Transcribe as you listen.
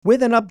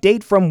With an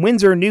update from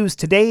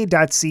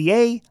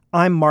WindsorNewsToday.ca,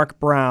 I'm Mark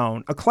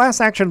Brown. A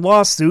class action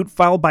lawsuit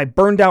filed by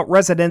burned-out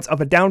residents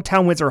of a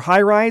downtown Windsor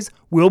high-rise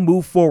will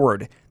move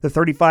forward. The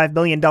 $35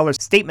 million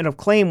statement of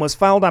claim was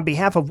filed on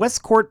behalf of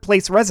Westcourt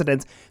Place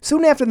residents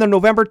soon after the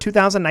November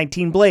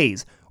 2019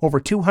 blaze. Over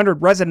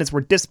 200 residents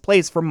were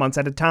displaced for months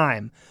at a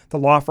time. The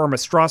law firm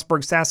of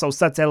Strasbourg Sasso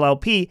Sutz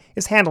LLP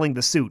is handling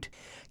the suit.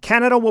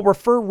 Canada will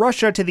refer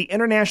Russia to the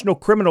International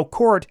Criminal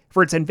Court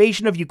for its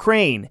invasion of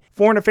Ukraine.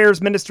 Foreign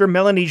Affairs Minister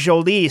Mélanie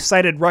Joly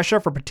cited Russia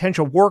for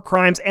potential war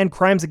crimes and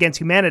crimes against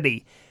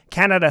humanity.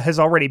 Canada has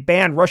already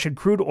banned Russian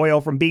crude oil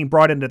from being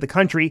brought into the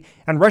country,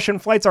 and Russian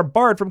flights are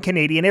barred from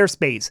Canadian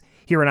airspace.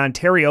 Here in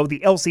Ontario, the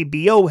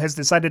LCBO has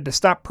decided to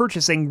stop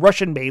purchasing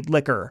Russian-made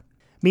liquor.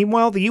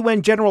 Meanwhile, the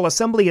UN General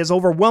Assembly has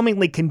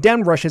overwhelmingly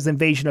condemned Russia's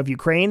invasion of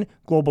Ukraine.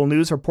 Global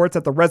News reports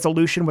that the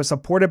resolution was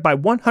supported by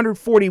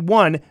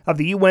 141 of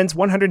the UN's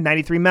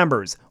 193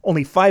 members.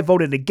 Only 5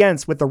 voted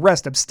against, with the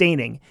rest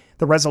abstaining.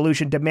 The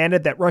resolution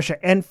demanded that Russia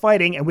end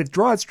fighting and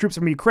withdraw its troops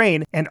from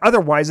Ukraine, and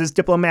otherwise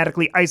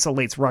diplomatically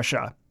isolates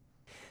Russia.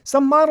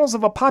 Some models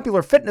of a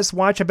popular fitness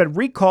watch have been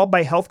recalled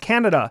by Health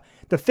Canada.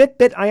 The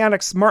Fitbit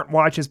Ionic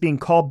smartwatch is being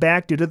called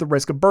back due to the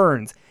risk of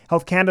burns.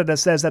 Health Canada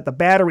says that the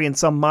battery in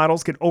some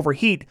models could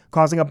overheat,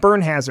 causing a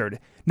burn hazard.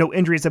 No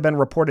injuries have been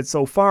reported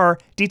so far.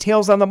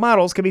 Details on the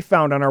models can be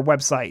found on our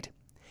website.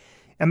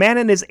 A man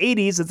in his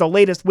 80s is the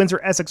latest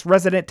Windsor, Essex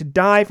resident to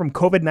die from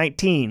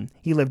COVID-19.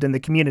 He lived in the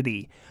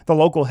community. The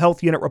local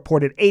health unit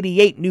reported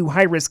 88 new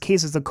high-risk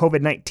cases of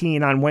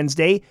COVID-19 on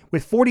Wednesday,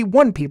 with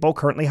 41 people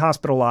currently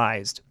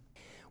hospitalized.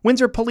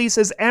 Windsor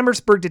Police's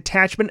Amherstburg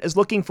detachment is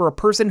looking for a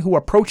person who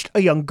approached a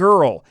young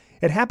girl.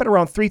 It happened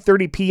around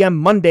 3:30 p.m.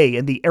 Monday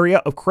in the area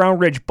of Crown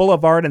Ridge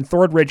Boulevard and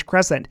Thordridge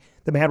Crescent.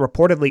 The man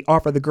reportedly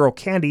offered the girl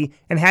candy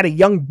and had a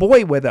young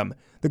boy with him.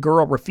 The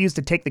girl refused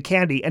to take the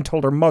candy and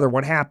told her mother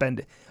what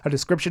happened. A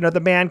description of the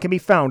man can be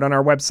found on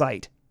our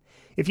website.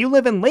 If you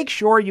live in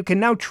Lakeshore, you can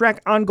now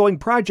track ongoing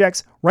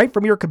projects right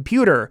from your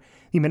computer.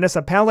 The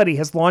municipality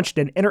has launched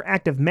an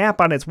interactive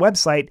map on its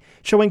website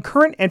showing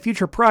current and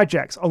future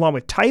projects, along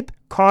with type,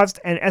 cost,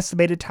 and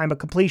estimated time of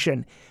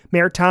completion.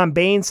 Mayor Tom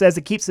Bain says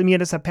it keeps the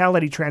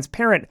municipality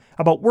transparent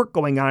about work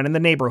going on in the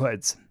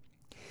neighborhoods.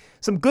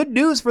 Some good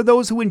news for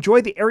those who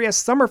enjoy the area's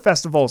summer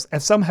festivals,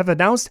 as some have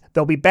announced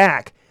they'll be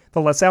back. The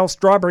LaSalle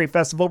Strawberry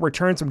Festival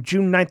returns from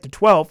June 9th to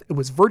 12th. It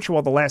was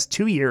virtual the last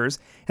 2 years.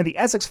 And the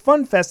Essex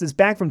Fun Fest is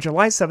back from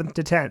July 7th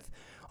to 10th.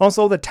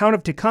 Also, the town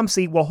of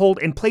Tecumseh will hold,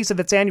 in place of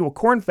its annual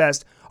Corn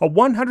Fest, a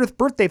 100th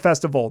birthday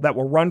festival that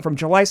will run from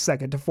July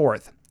 2nd to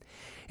 4th.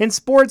 In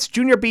sports,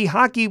 Junior B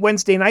hockey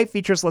Wednesday night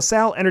features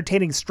LaSalle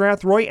entertaining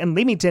Strathroy and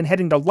Leamington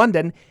heading to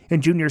London,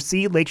 and Junior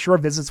C Lakeshore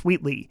visits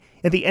Wheatley.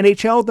 In the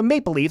NHL, the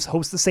Maple Leafs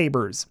host the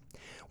Sabres.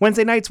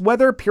 Wednesday night's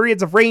weather,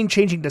 periods of rain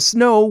changing to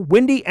snow,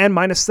 windy and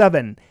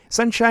 -7.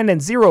 Sunshine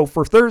and 0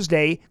 for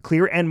Thursday,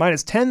 clear and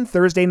 -10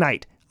 Thursday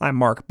night. I'm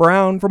Mark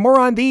Brown. For more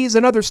on these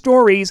and other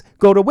stories,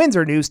 go to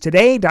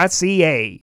WindsorNewsToday.ca.